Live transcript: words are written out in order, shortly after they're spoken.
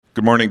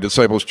Good morning,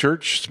 Disciples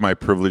Church. It's my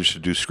privilege to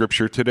do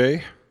scripture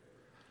today.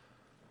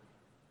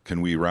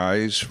 Can we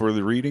rise for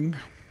the reading?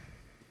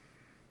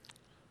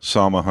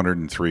 Psalm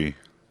 103.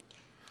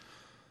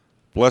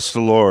 Bless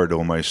the Lord,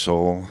 O my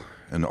soul,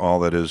 and all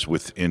that is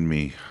within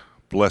me.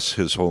 Bless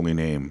his holy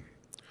name.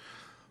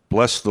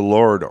 Bless the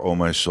Lord, O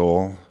my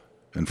soul,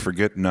 and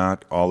forget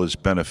not all his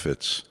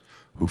benefits,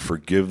 who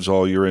forgives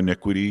all your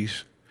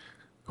iniquities,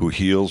 who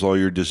heals all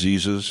your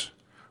diseases,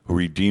 who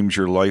redeems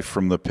your life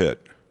from the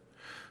pit,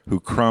 who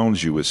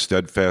crowns you with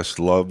steadfast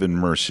love and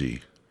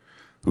mercy,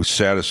 who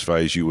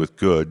satisfies you with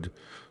good,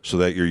 so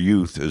that your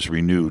youth is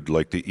renewed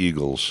like the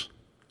eagles.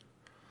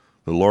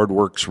 The Lord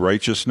works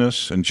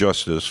righteousness and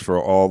justice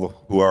for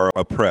all who are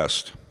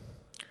oppressed.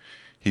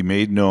 He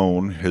made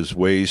known his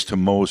ways to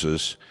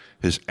Moses,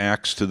 his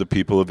acts to the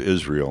people of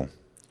Israel.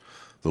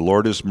 The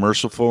Lord is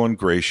merciful and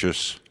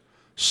gracious,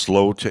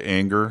 slow to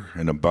anger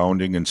and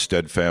abounding in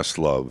steadfast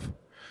love.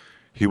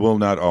 He will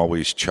not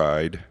always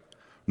chide,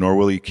 nor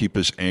will he keep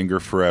his anger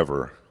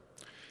forever.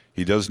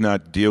 He does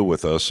not deal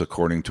with us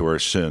according to our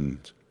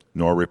sins,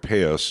 nor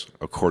repay us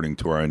according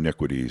to our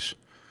iniquities.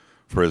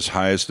 For as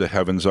high as the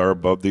heavens are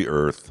above the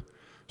earth,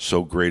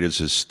 so great is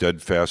his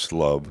steadfast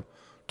love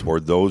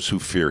toward those who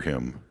fear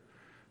him.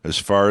 As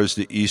far as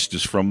the east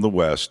is from the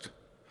west,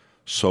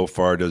 so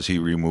far does he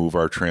remove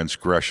our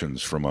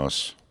transgressions from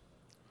us.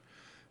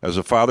 As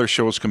a father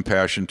shows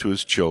compassion to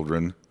his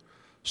children,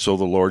 so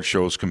the Lord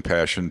shows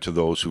compassion to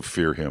those who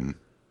fear him.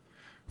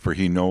 For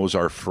he knows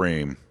our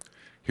frame.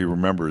 He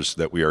remembers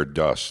that we are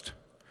dust.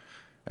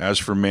 As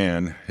for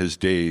man, his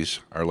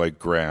days are like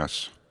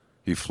grass.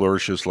 He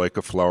flourishes like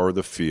a flower of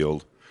the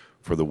field,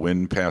 for the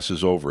wind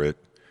passes over it,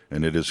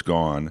 and it is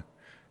gone,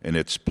 and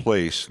its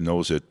place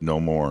knows it no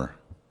more.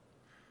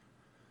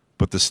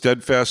 But the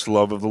steadfast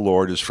love of the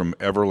Lord is from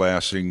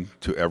everlasting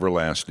to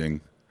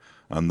everlasting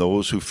on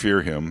those who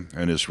fear him,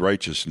 and his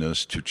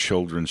righteousness to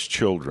children's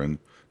children,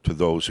 to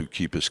those who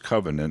keep his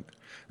covenant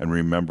and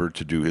remember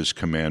to do his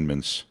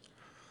commandments.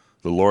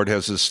 The Lord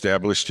has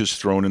established his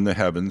throne in the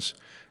heavens,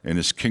 and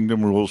his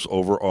kingdom rules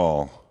over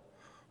all.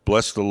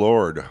 Bless the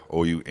Lord,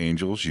 O you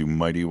angels, you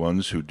mighty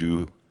ones who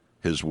do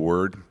his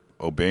word,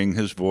 obeying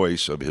his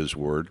voice of his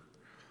word.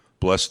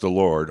 Bless the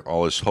Lord,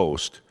 all his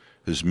host,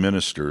 his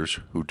ministers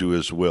who do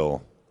his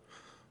will.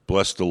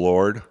 Bless the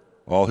Lord,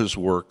 all his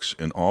works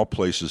in all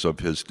places of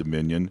his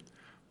dominion.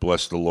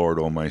 Bless the Lord,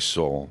 O my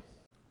soul.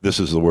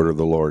 This is the word of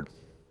the Lord.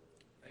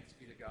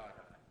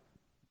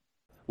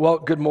 Well,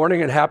 good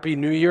morning and Happy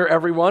New Year,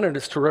 everyone, and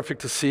it's terrific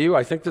to see you.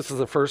 I think this is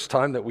the first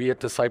time that we at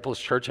Disciples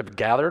Church have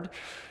gathered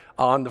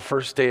on the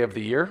first day of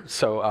the year,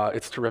 so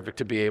it's terrific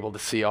to be able to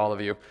see all of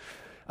you.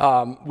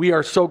 We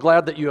are so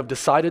glad that you have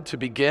decided to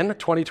begin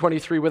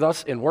 2023 with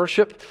us in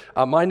worship.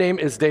 My name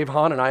is Dave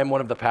Hahn, and I am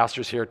one of the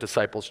pastors here at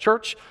Disciples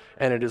Church,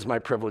 and it is my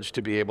privilege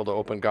to be able to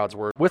open God's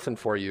Word with and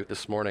for you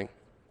this morning.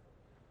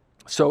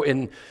 So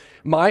in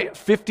my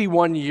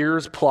 51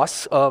 years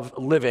plus of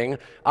living,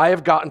 I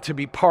have gotten to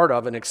be part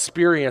of and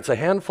experience a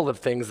handful of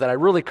things that I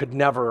really could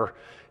never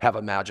have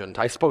imagined.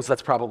 I suppose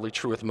that's probably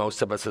true with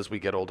most of us as we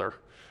get older.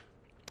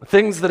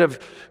 Things that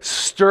have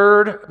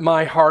stirred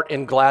my heart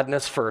in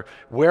gladness for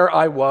where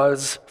I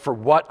was, for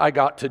what I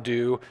got to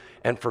do,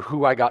 and for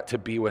who I got to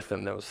be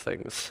within those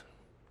things.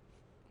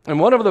 And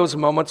one of those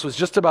moments was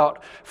just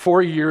about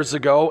 4 years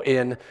ago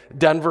in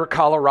Denver,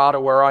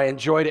 Colorado, where I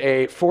enjoyed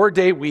a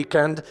 4-day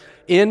weekend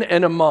in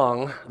and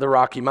among the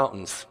Rocky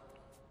Mountains,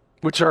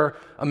 which are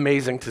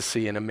amazing to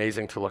see and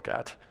amazing to look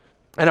at.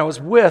 And I was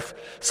with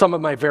some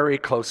of my very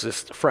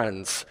closest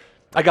friends.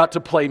 I got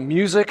to play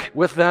music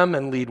with them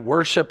and lead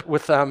worship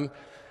with them.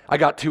 I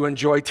got to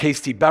enjoy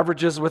tasty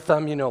beverages with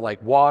them,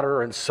 like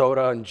water and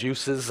soda and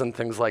juices and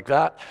things like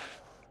that.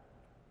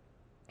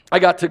 I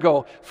got to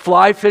go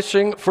fly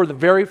fishing for the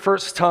very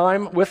first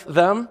time with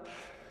them,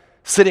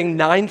 sitting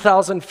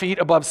 9,000 feet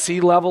above sea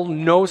level,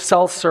 no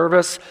cell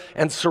service,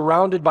 and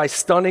surrounded by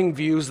stunning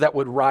views that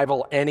would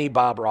rival any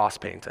Bob Ross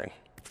painting.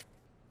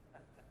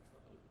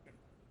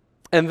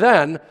 And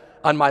then,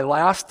 on my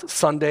last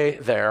Sunday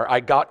there, I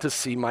got to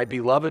see my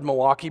beloved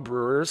Milwaukee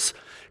Brewers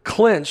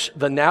clinch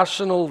the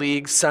National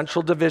League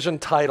Central Division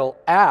title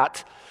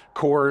at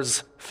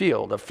Coors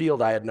Field, a field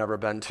I had never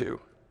been to,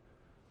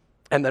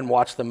 and then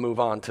watch them move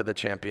on to the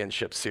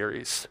championship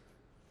series.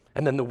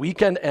 And then the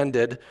weekend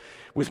ended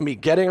with me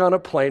getting on a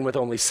plane with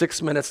only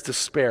 6 minutes to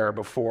spare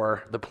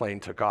before the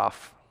plane took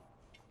off.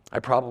 I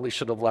probably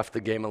should have left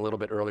the game a little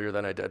bit earlier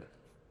than I did.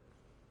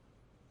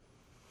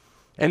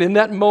 And in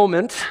that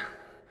moment,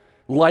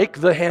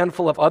 like the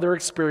handful of other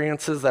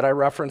experiences that I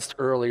referenced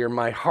earlier,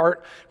 my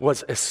heart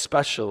was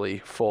especially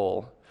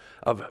full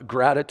of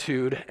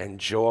gratitude and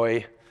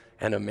joy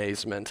and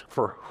amazement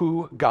for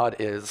who God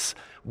is,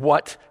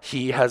 what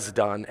he has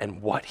done,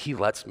 and what he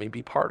lets me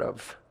be part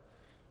of.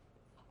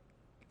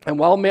 And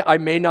while I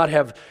may not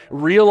have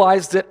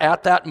realized it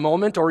at that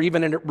moment or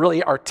even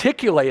really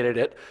articulated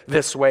it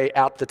this way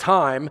at the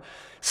time,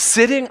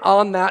 sitting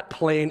on that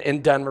plane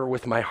in Denver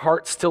with my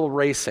heart still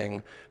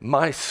racing,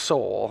 my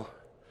soul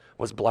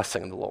was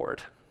blessing the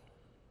Lord.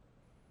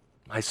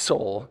 My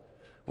soul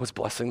was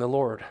blessing the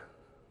Lord.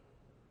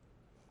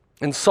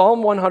 In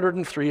Psalm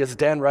 103, as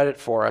Dan read it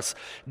for us,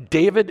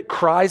 David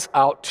cries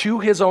out to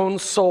his own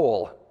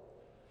soul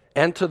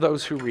and to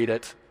those who read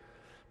it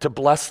to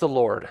bless the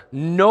Lord,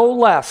 no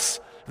less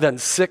than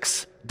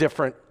 6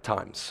 different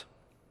times.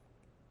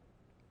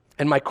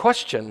 And my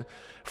question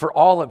for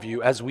all of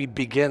you as we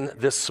begin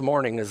this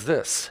morning is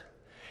this: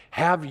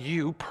 have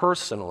you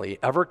personally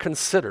ever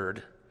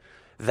considered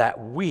that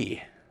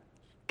we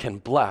can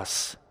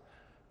bless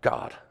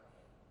God?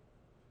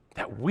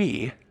 That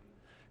we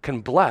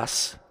can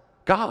bless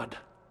God.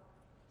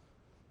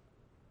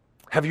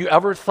 Have you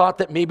ever thought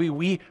that maybe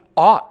we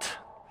ought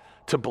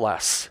to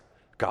bless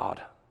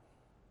God?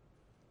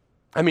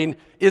 I mean,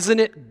 isn't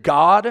it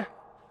God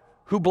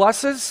who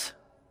blesses?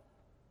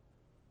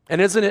 And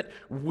isn't it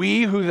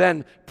we who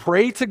then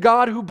pray to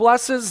God who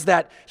blesses,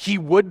 that he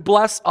would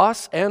bless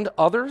us and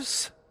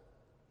others?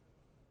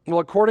 Well,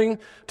 according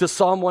to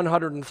Psalm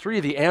 103,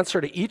 the answer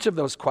to each of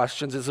those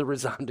questions is a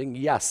resounding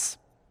yes.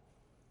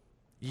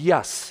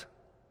 Yes,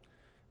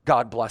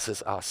 God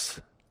blesses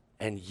us.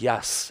 And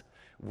yes,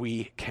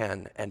 we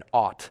can and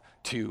ought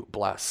to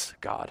bless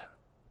God.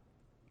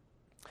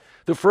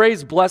 The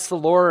phrase bless the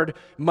Lord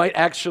might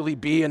actually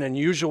be an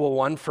unusual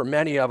one for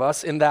many of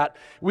us in that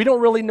we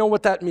don't really know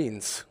what that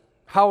means.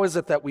 How is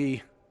it that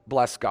we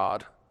bless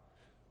God?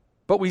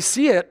 But we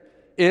see it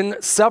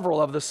in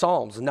several of the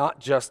Psalms, not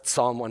just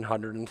Psalm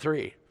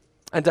 103.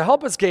 And to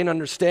help us gain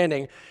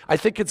understanding, I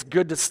think it's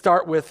good to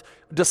start with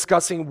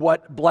discussing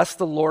what bless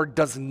the Lord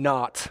does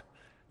not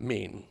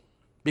mean.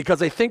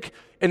 Because I think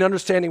in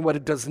understanding what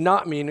it does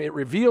not mean, it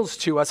reveals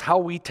to us how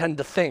we tend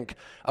to think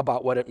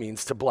about what it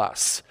means to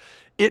bless.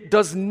 It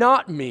does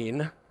not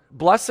mean,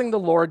 blessing the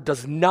Lord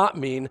does not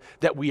mean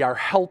that we are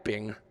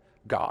helping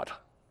God.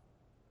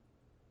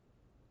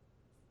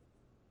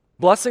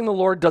 Blessing the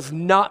Lord does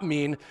not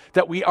mean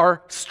that we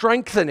are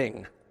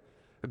strengthening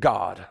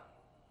God.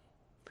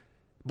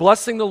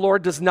 Blessing the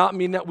Lord does not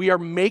mean that we are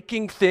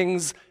making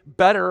things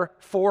better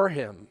for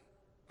him.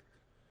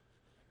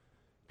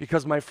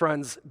 Because, my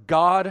friends,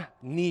 God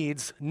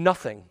needs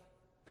nothing,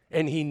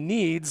 and he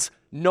needs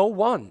no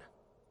one.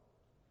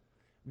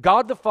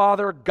 God the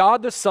Father,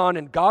 God the Son,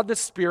 and God the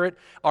Spirit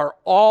are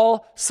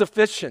all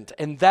sufficient,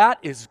 and that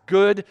is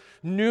good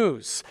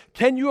news.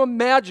 Can you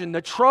imagine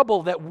the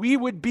trouble that we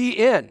would be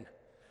in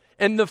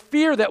and the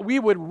fear that we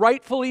would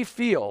rightfully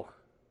feel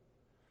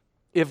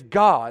if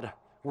God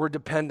were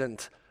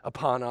dependent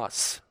upon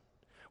us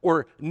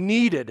or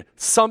needed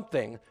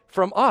something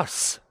from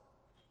us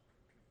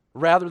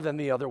rather than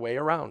the other way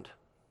around?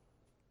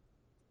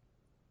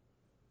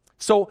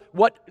 So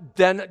what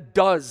then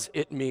does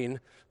it mean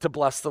to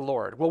bless the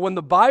Lord? Well, when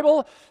the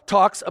Bible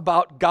talks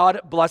about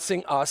God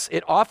blessing us,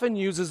 it often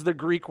uses the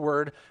Greek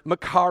word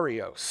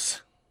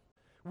makarios,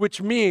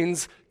 which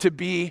means to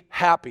be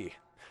happy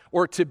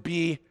or to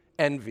be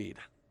envied.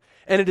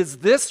 And it is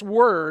this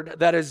word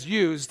that is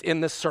used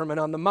in the Sermon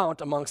on the Mount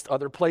amongst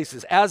other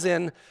places, as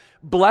in,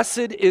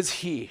 blessed is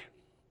he,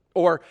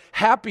 or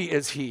happy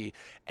is he,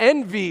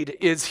 envied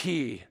is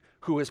he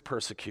who is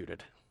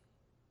persecuted.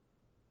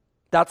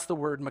 That's the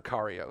word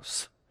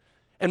makarios.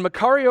 And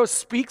makarios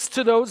speaks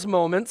to those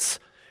moments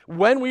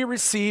when we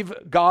receive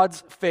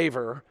God's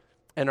favor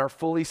and are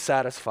fully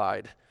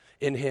satisfied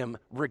in him,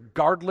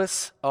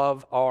 regardless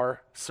of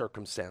our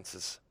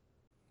circumstances.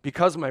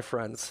 Because, my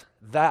friends,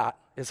 that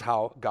is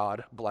how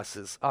God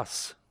blesses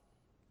us,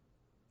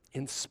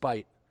 in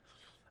spite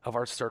of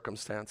our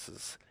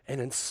circumstances and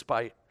in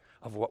spite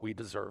of what we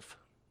deserve.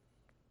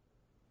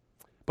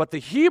 But the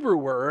Hebrew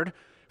word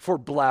for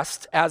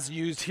blessed, as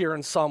used here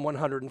in Psalm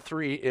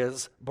 103,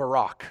 is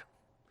barak,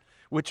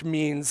 which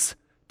means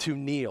to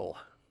kneel.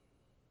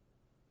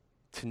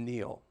 To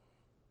kneel.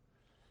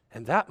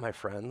 And that, my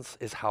friends,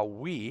 is how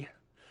we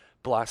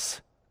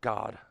bless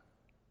God.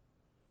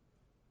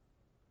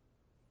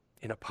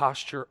 In a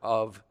posture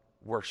of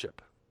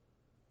worship,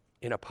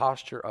 in a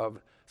posture of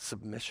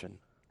submission.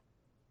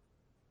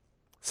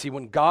 See,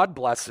 when God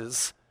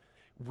blesses,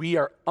 we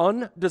are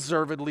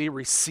undeservedly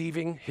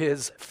receiving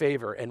his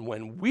favor. And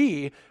when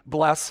we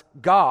bless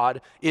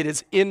God, it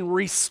is in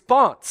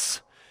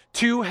response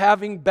to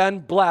having been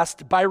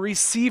blessed by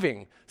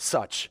receiving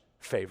such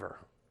favor.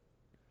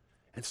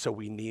 And so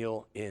we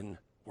kneel in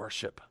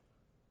worship.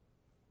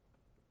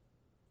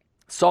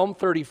 Psalm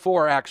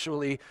 34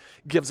 actually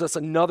gives us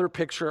another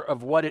picture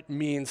of what it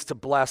means to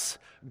bless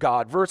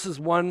God.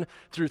 Verses 1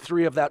 through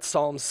 3 of that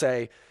psalm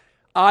say,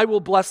 I will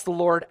bless the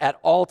Lord at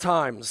all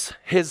times.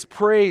 His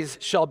praise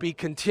shall be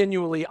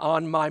continually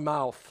on my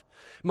mouth.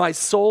 My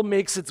soul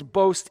makes its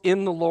boast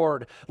in the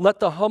Lord. Let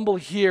the humble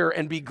hear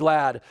and be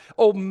glad.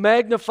 Oh,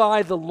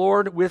 magnify the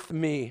Lord with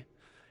me,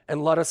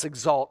 and let us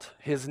exalt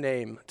his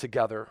name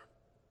together.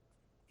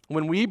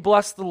 When we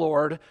bless the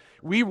Lord,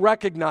 we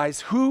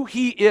recognize who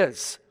he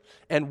is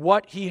and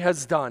what he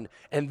has done.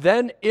 And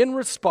then in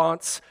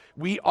response,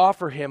 we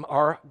offer him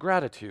our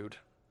gratitude.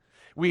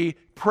 We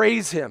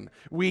praise him,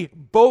 we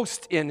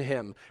boast in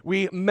him,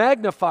 we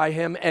magnify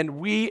him, and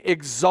we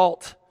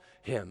exalt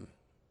him.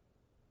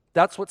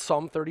 That's what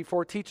Psalm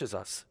 34 teaches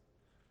us.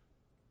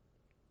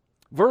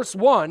 Verse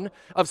 1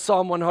 of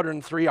Psalm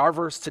 103, our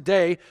verse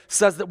today,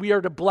 says that we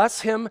are to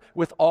bless him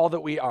with all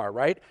that we are,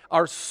 right?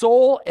 Our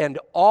soul and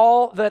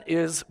all that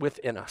is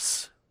within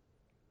us.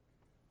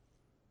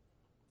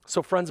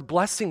 So friends,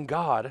 blessing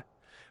God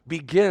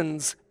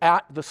begins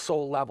at the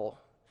soul level.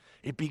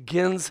 It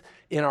begins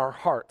in our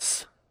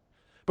hearts.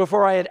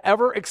 Before I had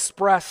ever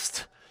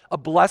expressed a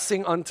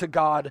blessing unto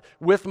God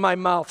with my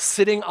mouth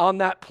sitting on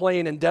that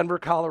plane in Denver,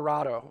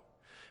 Colorado,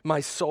 my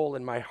soul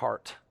and my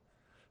heart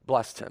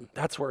blessed him.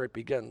 That's where it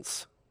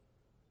begins.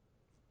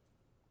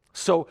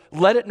 So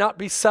let it not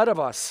be said of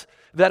us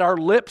that our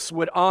lips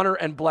would honor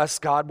and bless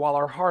God while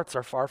our hearts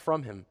are far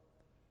from him.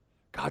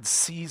 God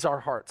sees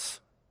our hearts.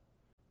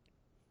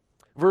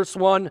 Verse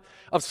 1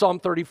 of Psalm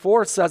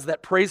 34 says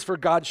that praise for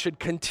God should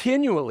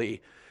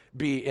continually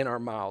be in our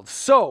mouths.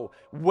 So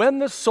when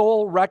the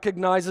soul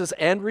recognizes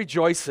and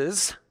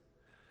rejoices,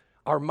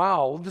 our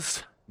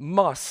mouths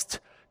must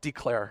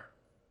declare.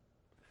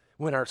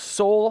 When our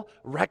soul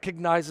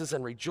recognizes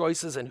and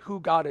rejoices in who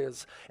God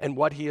is and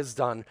what he has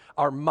done,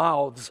 our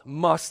mouths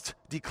must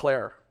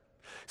declare.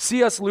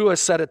 C.S. Lewis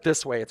said it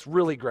this way, it's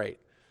really great.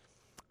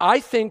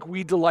 I think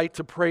we delight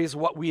to praise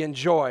what we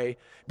enjoy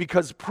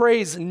because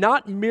praise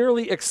not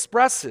merely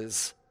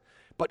expresses,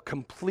 but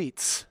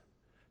completes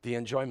the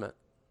enjoyment.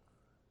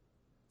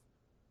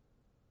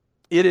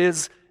 It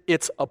is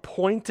its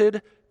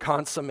appointed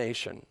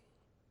consummation.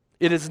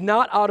 It is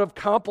not out of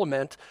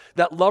compliment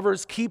that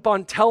lovers keep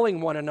on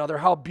telling one another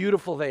how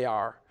beautiful they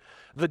are.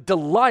 The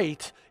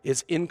delight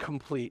is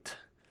incomplete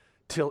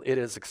till it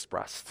is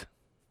expressed.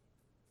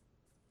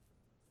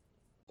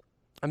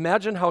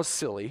 Imagine how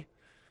silly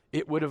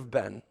it would have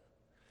been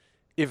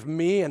if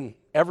me and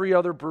every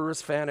other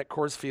Brewers fan at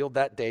Coors Field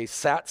that day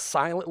sat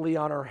silently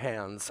on our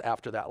hands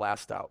after that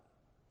last out.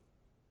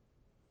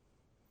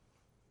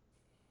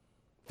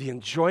 The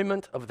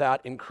enjoyment of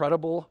that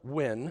incredible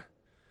win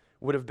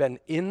would have been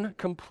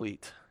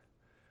incomplete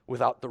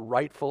without the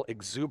rightful,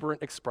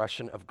 exuberant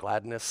expression of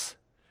gladness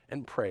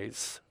and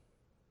praise.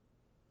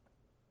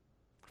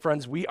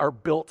 Friends, we are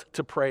built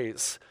to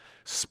praise.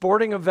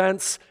 Sporting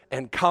events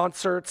and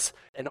concerts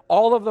and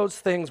all of those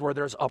things where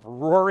there's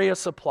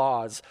uproarious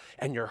applause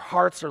and your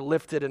hearts are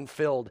lifted and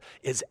filled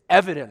is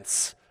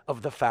evidence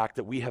of the fact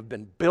that we have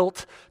been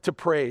built to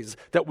praise,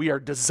 that we are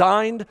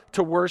designed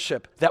to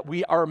worship, that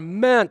we are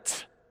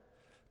meant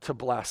to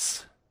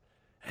bless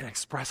and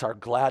express our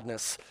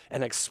gladness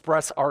and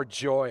express our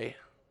joy,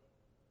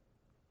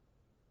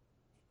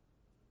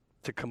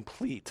 to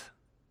complete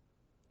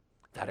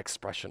that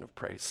expression of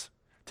praise,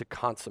 to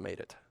consummate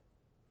it.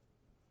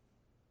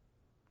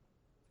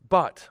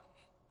 But,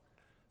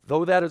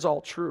 though that is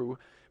all true,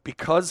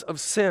 because of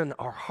sin,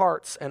 our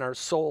hearts and our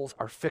souls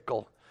are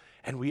fickle,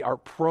 and we are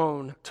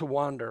prone to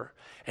wander.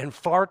 And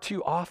far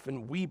too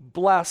often, we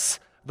bless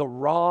the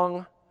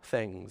wrong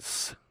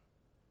things,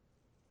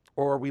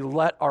 or we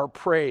let our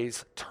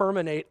praise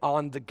terminate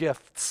on the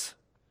gifts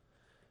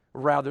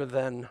rather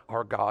than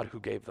our God who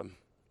gave them.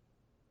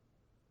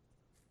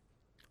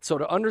 So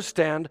to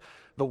understand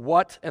the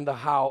what and the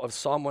how of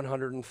Psalm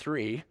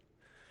 103,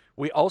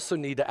 we also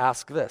need to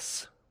ask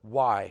this: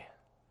 why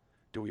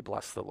do we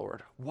bless the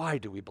Lord? Why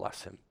do we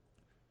bless him?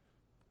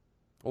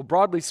 Well,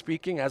 broadly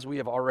speaking, as we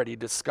have already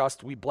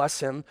discussed, we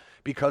bless him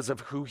because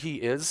of who he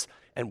is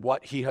and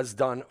what he has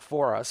done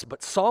for us.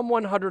 But Psalm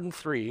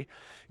 103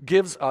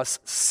 gives us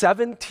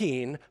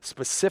 17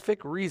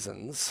 specific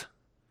reasons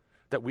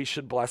that we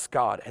should bless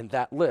God, and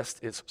that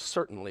list is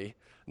certainly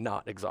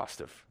not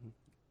exhaustive.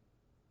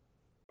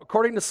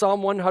 According to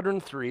Psalm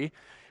 103,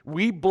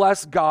 we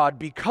bless God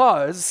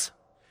because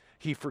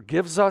he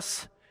forgives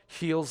us,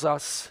 heals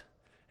us,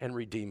 and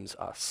redeems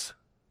us.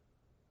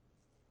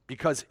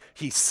 Because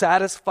he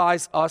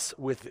satisfies us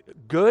with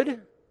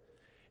good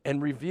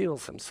and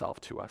reveals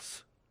himself to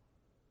us.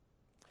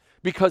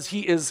 Because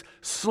he is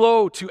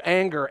slow to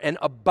anger and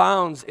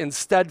abounds in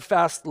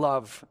steadfast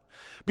love.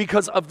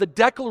 Because of the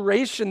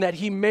declaration that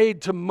he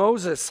made to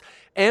Moses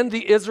and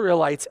the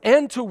Israelites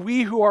and to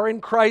we who are in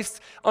Christ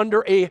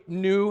under a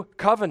new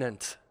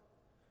covenant.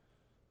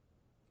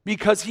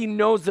 Because he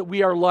knows that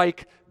we are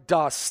like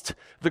dust,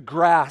 the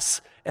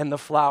grass, and the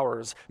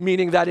flowers,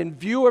 meaning that in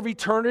view of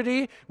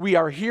eternity, we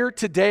are here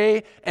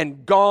today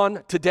and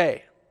gone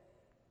today.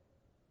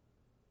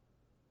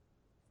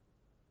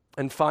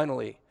 And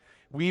finally,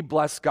 we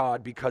bless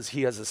God because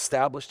he has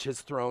established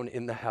his throne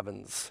in the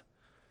heavens,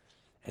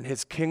 and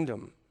his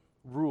kingdom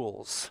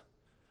rules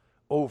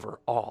over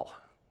all.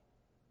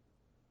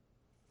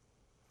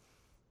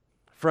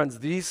 Friends,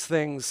 these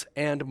things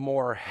and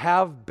more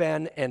have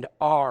been and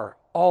are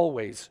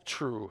always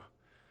true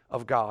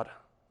of God.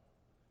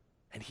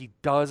 And he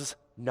does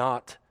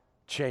not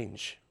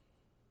change.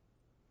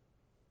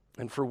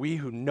 And for we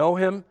who know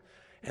him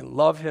and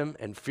love him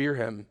and fear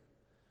him,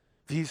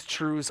 these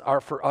truths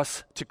are for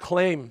us to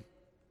claim,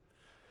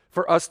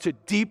 for us to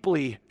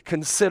deeply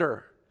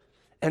consider,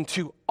 and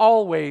to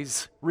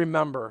always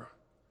remember,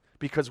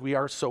 because we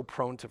are so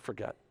prone to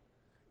forget.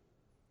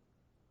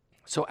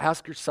 So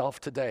ask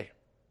yourself today,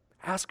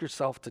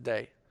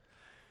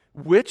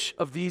 Which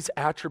of these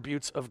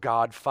attributes of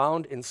God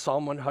found in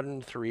Psalm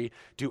 103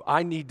 do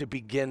I need to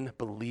begin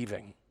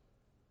believing?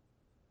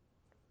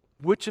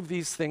 Which of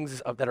these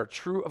things that are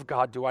true of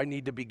God do I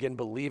need to begin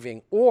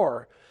believing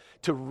or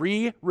to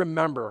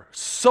remember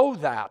so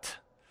that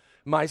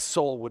my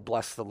soul would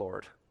bless the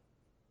Lord?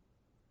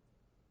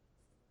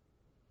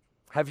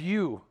 Have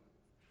you,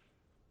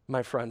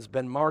 my friends,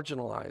 been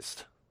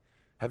marginalized?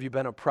 Have you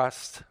been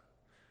oppressed,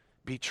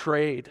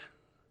 betrayed,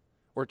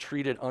 or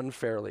treated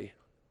unfairly?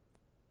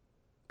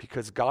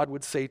 Because God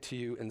would say to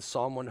you in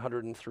Psalm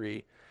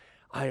 103,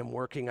 I am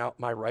working out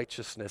my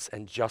righteousness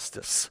and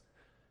justice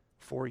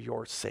for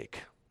your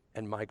sake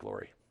and my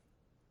glory.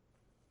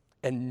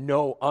 And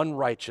no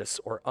unrighteous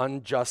or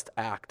unjust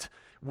act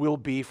will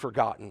be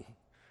forgotten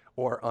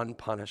or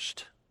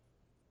unpunished.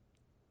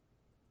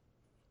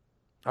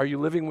 Are you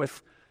living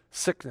with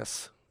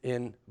sickness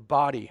in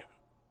body,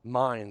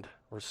 mind,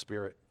 or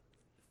spirit?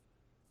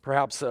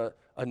 Perhaps a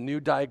new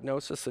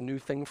diagnosis, a new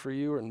thing for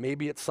you, and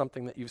maybe it's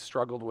something that you've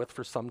struggled with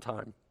for some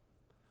time.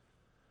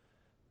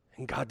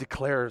 And God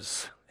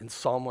declares in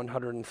Psalm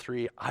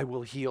 103, I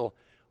will heal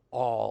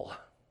all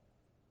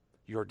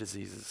your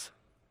diseases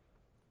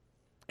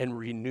and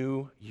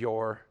renew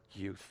your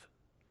youth.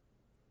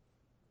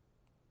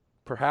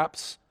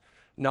 Perhaps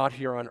not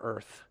here on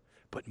earth,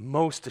 but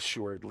most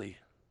assuredly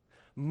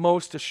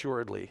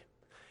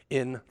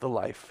in the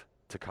life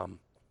to come,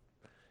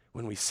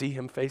 when we see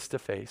him face to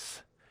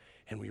face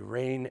and we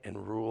reign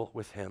and rule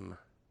with him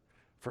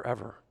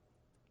forever.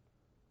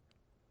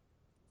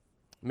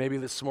 Maybe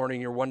this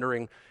morning you're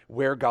wondering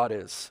where God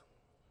is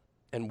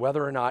and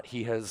whether or not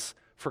he has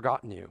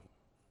forgotten you.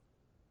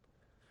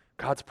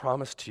 God's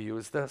promise to you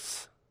is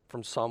this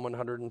from Psalm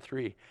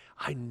 103.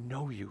 I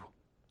know you.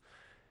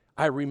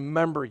 I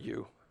remember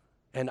you,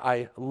 and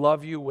I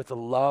love you with a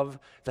love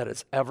that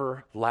is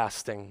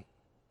everlasting.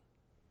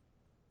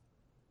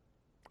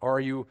 Or are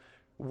you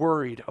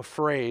worried,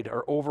 afraid,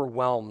 or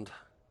overwhelmed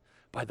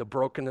by the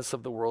brokenness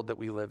of the world that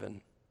we live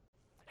in?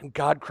 And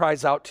God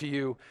cries out to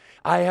you,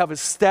 I have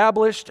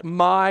established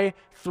my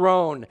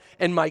throne,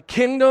 and my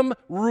kingdom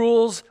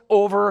rules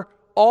over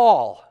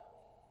all.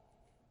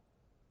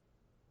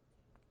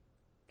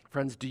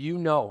 Friends, do you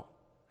know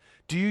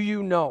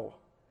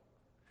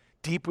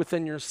deep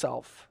within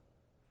yourself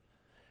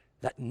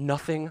that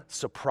nothing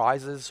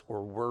surprises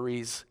or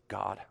worries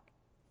God?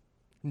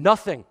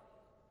 Nothing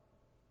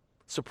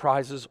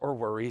surprises or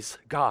worries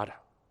God.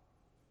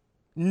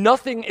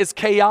 Nothing is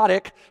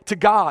chaotic to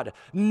God.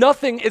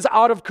 Nothing is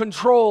out of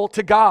control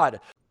to God.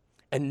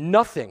 And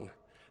nothing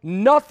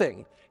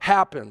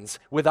happens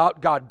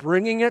without God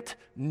bringing it,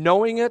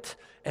 knowing it,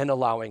 and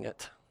allowing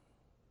it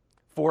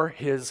for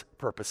his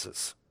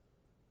purposes.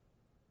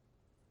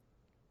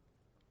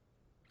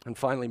 And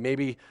finally,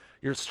 maybe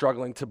you're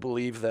struggling to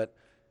believe that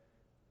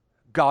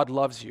God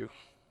loves you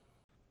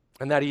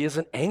and that he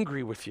isn't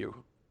angry with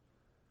you.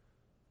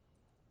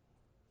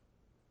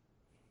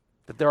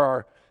 That there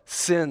are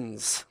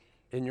sins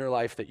in your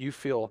life that you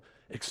feel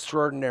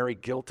extraordinary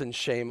guilt and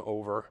shame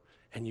over,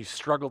 and you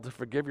struggle to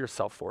forgive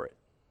yourself for it.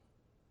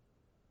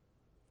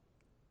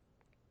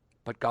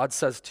 But God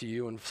says to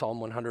you in Psalm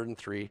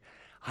 103,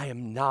 I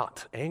am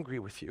not angry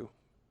with you.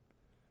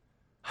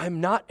 I am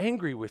not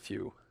angry with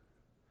you.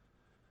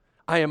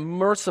 I am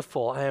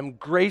merciful, I am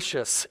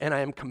gracious, and I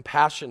am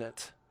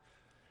compassionate.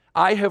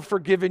 I have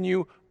forgiven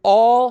you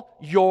all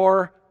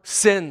your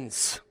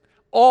sins.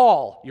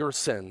 All your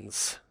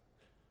sins.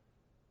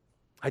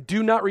 I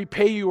do not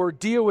repay you or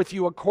deal with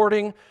you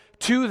according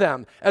to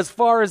them. As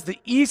far as the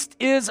east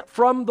is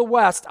from the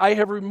west, I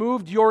have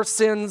removed your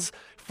sins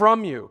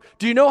from you.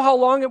 Do you know how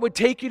long it would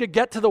take you to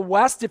get to the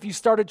west if you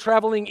started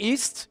traveling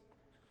east?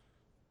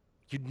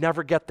 You'd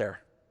never get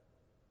there.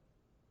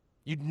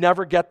 You'd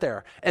never get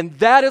there. And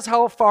that is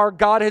how far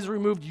God has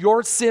removed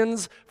your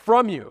sins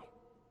from you.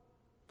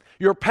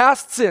 Your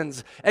past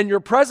sins and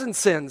your present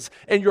sins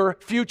and your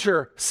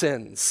future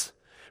sins.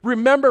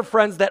 Remember,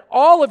 friends, that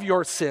all of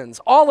your sins,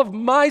 all of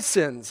my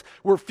sins,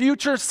 were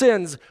future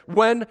sins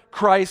when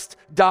Christ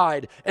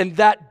died. And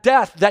that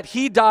death that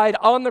he died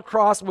on the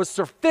cross was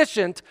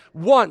sufficient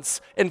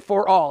once and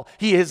for all.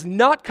 He is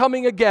not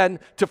coming again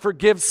to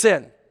forgive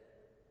sin.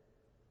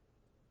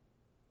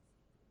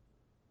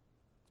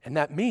 And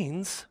that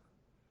means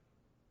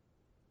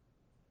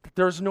that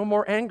there is no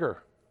more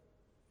anger,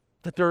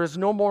 that there is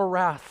no more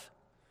wrath,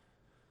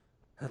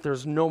 that there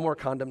is no more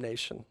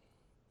condemnation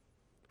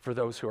for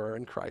those who are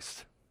in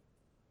Christ.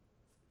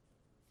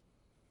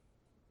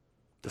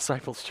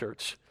 Disciples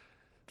Church,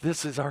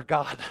 this is our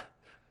God.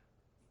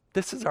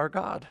 This is our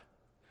God.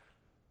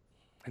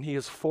 And he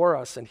is for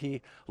us and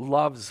he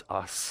loves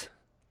us.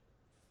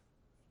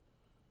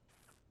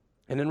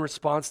 And in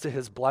response to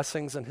his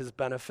blessings and his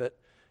benefit,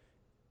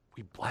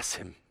 we bless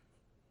him.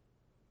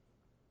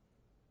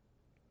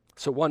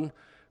 So one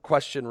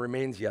question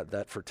remains yet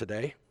that for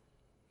today.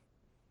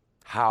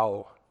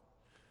 How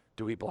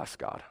do we bless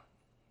God?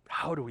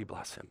 How do we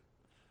bless him?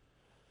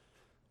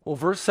 Well,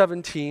 verse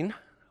 17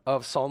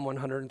 of Psalm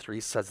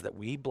 103 says that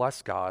we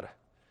bless God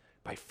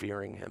by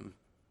fearing him.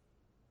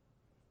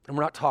 And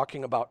we're not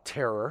talking about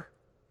terror.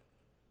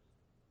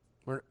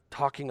 We're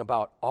talking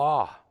about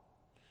awe.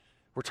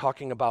 We're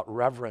talking about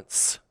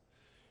reverence.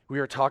 We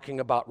are talking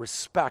about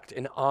respect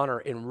and honor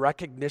in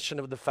recognition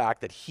of the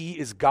fact that he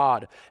is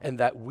God and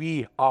that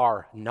we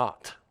are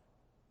not.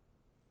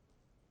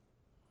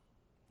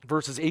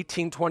 Verses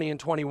 18, 20, and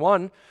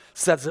 21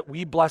 says that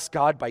we bless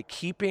God by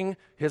keeping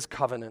his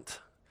covenant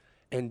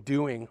and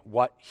doing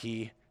what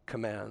he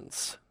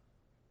commands.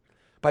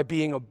 By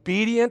being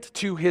obedient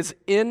to his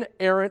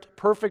inerrant,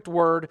 perfect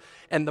word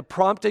and the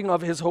prompting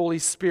of his Holy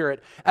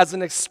Spirit as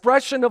an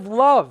expression of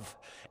love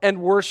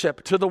and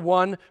worship to the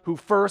one who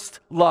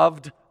first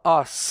loved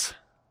us.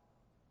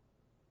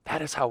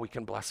 That is how we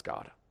can bless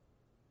God.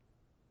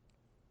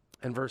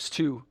 And verse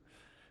 2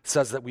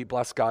 says that we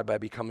bless God by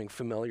becoming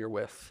familiar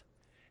with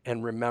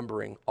and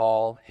remembering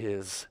all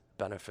his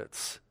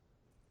benefits.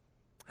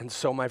 And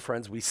so, my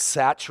friends, we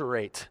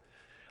saturate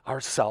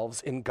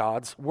ourselves in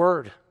God's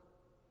word.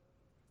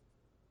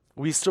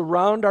 We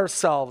surround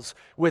ourselves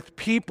with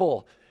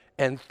people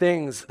and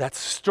things that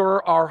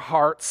stir our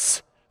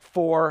hearts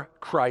for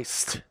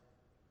Christ.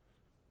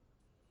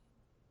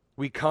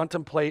 We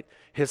contemplate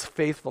his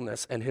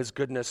faithfulness and his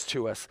goodness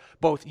to us,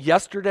 both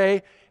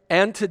yesterday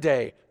and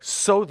today,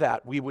 so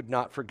that we would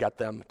not forget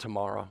them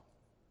tomorrow.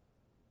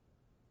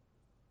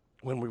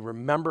 When we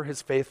remember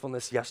his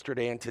faithfulness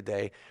yesterday and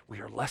today,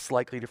 we are less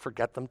likely to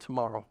forget them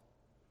tomorrow.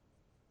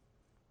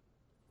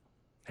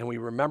 And we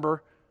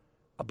remember,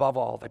 above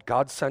all, that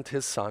God sent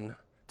his Son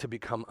to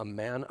become a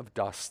man of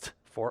dust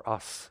for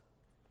us,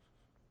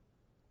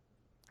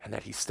 and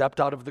that he stepped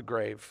out of the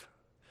grave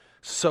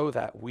so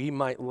that we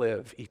might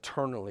live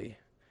eternally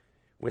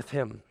with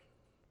him.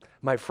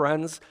 My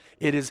friends,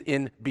 it is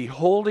in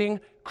beholding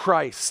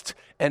Christ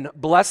and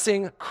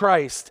blessing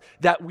Christ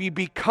that we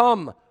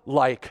become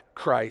like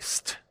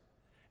Christ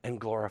and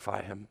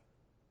glorify him.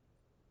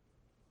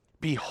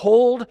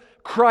 Behold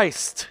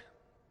Christ,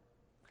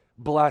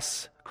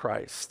 bless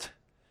Christ,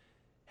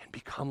 and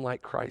become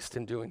like Christ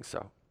in doing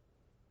so.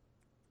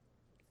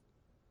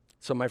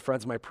 So, my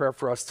friends, my prayer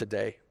for us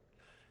today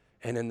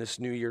and in this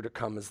new year to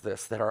come is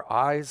this: that our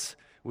eyes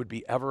would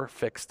be ever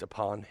fixed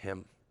upon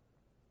him,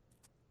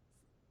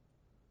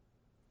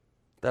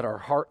 that our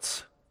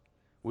hearts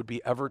would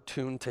be ever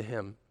tuned to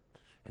him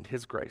and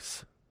his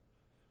grace,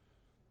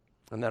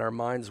 and that our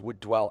minds would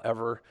dwell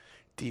ever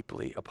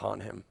deeply upon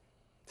him,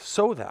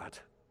 so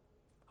that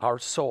our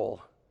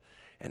soul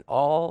and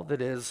all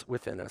that is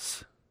within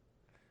us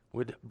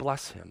would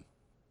bless him.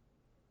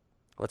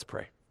 Let's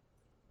pray.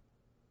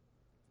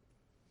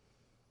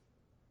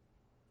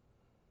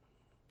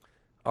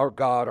 Our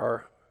God,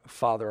 our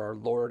Father, our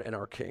Lord, and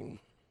our King,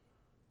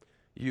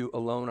 you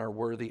alone are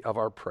worthy of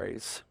our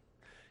praise.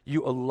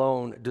 You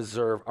alone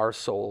deserve our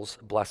soul's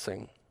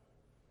blessing.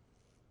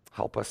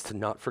 Help us to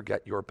not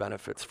forget your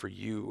benefits, for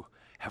you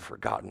have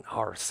forgotten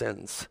our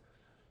sins.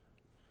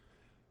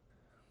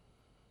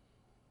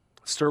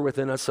 Stir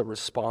within us a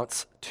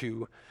response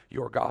to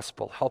your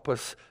gospel. Help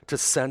us to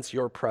sense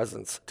your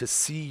presence, to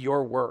see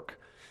your work,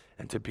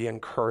 and to be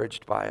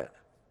encouraged by it.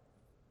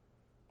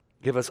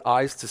 Give us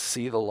eyes to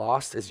see the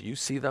lost as you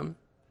see them.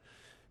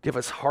 Give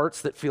us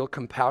hearts that feel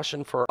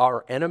compassion for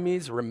our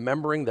enemies,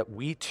 remembering that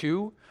we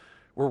too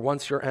were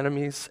once your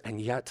enemies,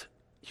 and yet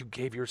you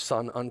gave your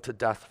Son unto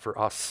death for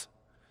us.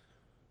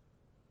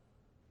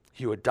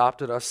 You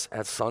adopted us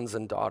as sons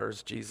and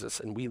daughters, Jesus,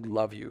 and we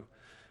love you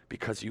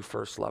because you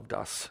first loved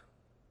us.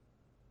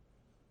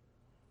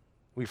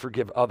 We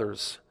forgive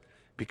others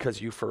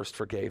because you first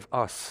forgave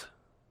us.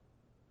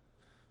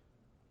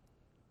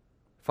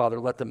 Father,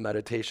 let the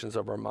meditations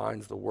of our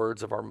minds, the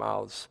words of our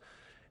mouths,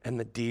 and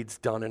the deeds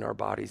done in our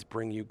bodies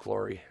bring you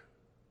glory.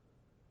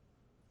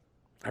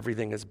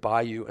 Everything is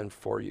by you and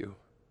for you.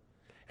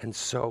 And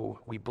so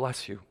we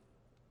bless you.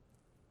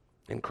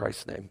 In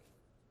Christ's name,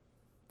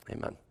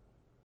 amen.